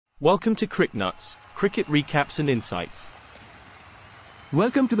Welcome to CricNuts, cricket recaps and insights.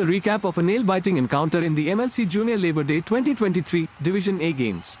 Welcome to the recap of a nail-biting encounter in the MLC Junior Labor Day 2023 Division A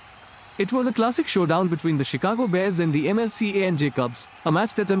games. It was a classic showdown between the Chicago Bears and the MLCA and J Cubs, a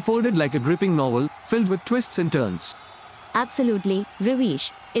match that unfolded like a gripping novel, filled with twists and turns. Absolutely,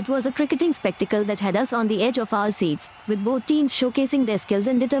 Ravish. It was a cricketing spectacle that had us on the edge of our seats, with both teams showcasing their skills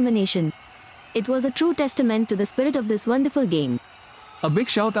and determination. It was a true testament to the spirit of this wonderful game. A big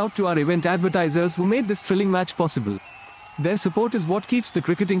shout out to our event advertisers who made this thrilling match possible. Their support is what keeps the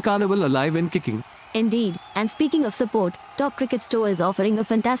cricketing carnival alive and kicking. Indeed, and speaking of support, Top Cricket Store is offering a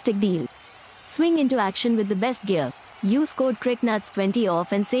fantastic deal. Swing into action with the best gear. Use code CricNuts 20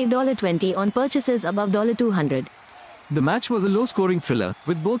 off and save $20 on purchases above $200. The match was a low-scoring thriller,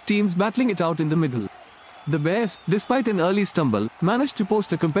 with both teams battling it out in the middle. The Bears, despite an early stumble, managed to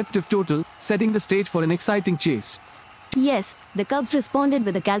post a competitive total, setting the stage for an exciting chase. Yes, the Cubs responded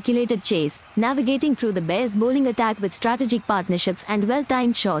with a calculated chase, navigating through the Bears' bowling attack with strategic partnerships and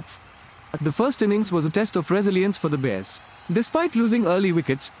well-timed shots. The first innings was a test of resilience for the Bears. Despite losing early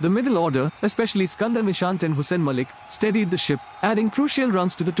wickets, the middle order, especially Skandar Nishant and Hussain Malik, steadied the ship, adding crucial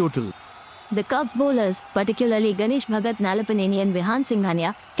runs to the total. The Cubs bowlers, particularly Ganesh Bhagat Nalapaneni and Vihan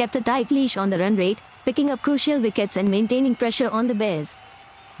Singhania, kept a tight leash on the run rate, picking up crucial wickets and maintaining pressure on the Bears.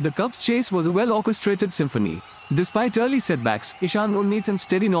 The Cubs' chase was a well-orchestrated symphony. Despite early setbacks, Ishan Unnithan's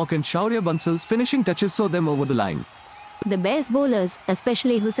steady knock and Shaurya Bansal's finishing touches saw them over the line. The Bears bowlers,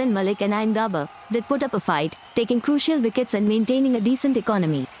 especially Hussain Malik and Ain Gabbar, did put up a fight, taking crucial wickets and maintaining a decent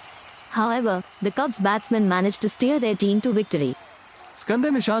economy. However, the Cubs batsmen managed to steer their team to victory.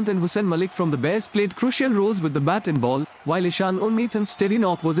 Skandar Nishant and Hussain Malik from the Bears played crucial roles with the bat and ball, while Ishan Unnithan's steady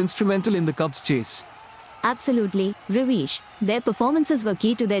knock was instrumental in the Cubs' chase. Absolutely, Ravish. Their performances were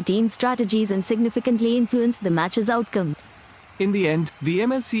key to their team's strategies and significantly influenced the match's outcome. In the end, the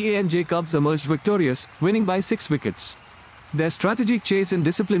MLCA and J Cubs emerged victorious, winning by 6 wickets. Their strategic chase and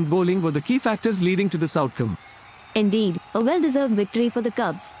disciplined bowling were the key factors leading to this outcome. Indeed, a well-deserved victory for the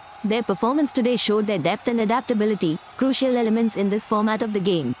Cubs. Their performance today showed their depth and adaptability, crucial elements in this format of the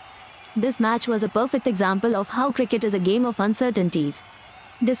game. This match was a perfect example of how cricket is a game of uncertainties.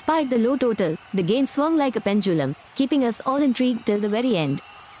 Despite the low total, the game swung like a pendulum, keeping us all intrigued till the very end.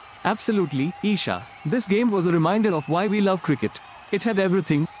 Absolutely, Isha. This game was a reminder of why we love cricket. It had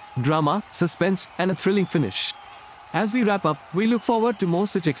everything: drama, suspense, and a thrilling finish. As we wrap up, we look forward to more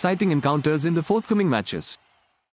such exciting encounters in the forthcoming matches.